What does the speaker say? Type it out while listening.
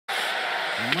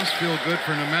It must feel good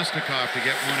for Nemesnikov to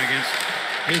get one against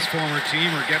his former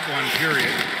team, or get one,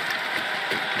 period.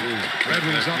 Red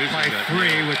Wings up by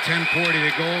 3 with 10:40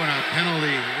 to go, and a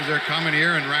penalty is there coming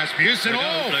here, and Rasmussen,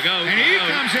 and he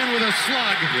comes in with a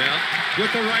slug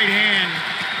with the right hand.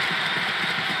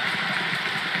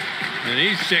 And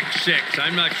he's 6'6".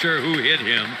 I'm not sure who hit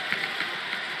him.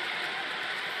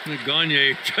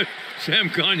 Gagne, Sam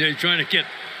Gagne trying to get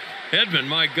Edmund.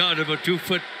 My God, about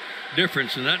 2-foot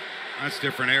difference in that. That's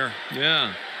different air.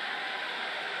 Yeah.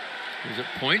 Is it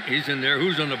Point? He's in there.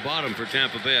 Who's on the bottom for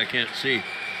Tampa Bay? I can't see.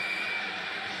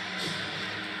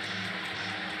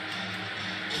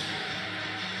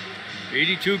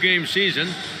 '82-game season.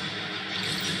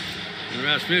 And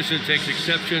Rasmussen takes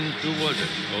exception. Who was it?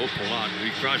 Oh, Palat.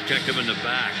 He cross-checked him in the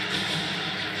back.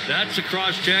 That's a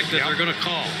cross-check that they're going to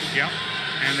call. Yep.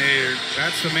 And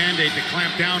that's the mandate to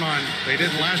clamp down on. They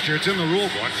didn't last year. It's in the rule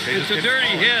book. It's a dirty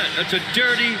hit. That's a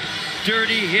dirty,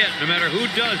 dirty hit. No matter who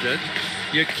does it,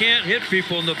 you can't hit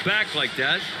people in the back like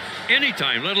that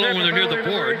anytime, let alone when they're near the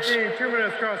boards. 2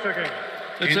 minutes cross-checking.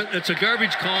 It's a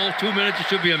garbage call. 2 minutes. It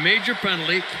should be a major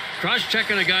penalty.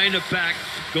 Cross-checking a guy in the back.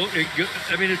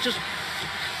 I mean, it's just,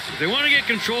 if they want to get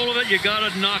control of it, you got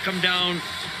to knock them down,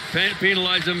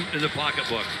 penalize them in the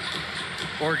pocketbook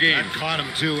or game. That caught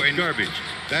him too. And garbage.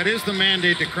 That is the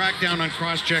mandate to crack down on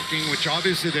cross-checking, which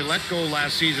obviously they let go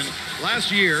last season.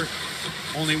 Last year,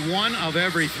 only 1 of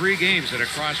every 3 games had a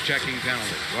cross-checking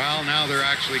penalty. Well, now they're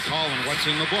actually calling what's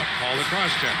in the book. Call the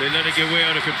cross-check. They let it get way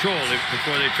out of control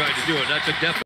before they tried to do it. That's a definite.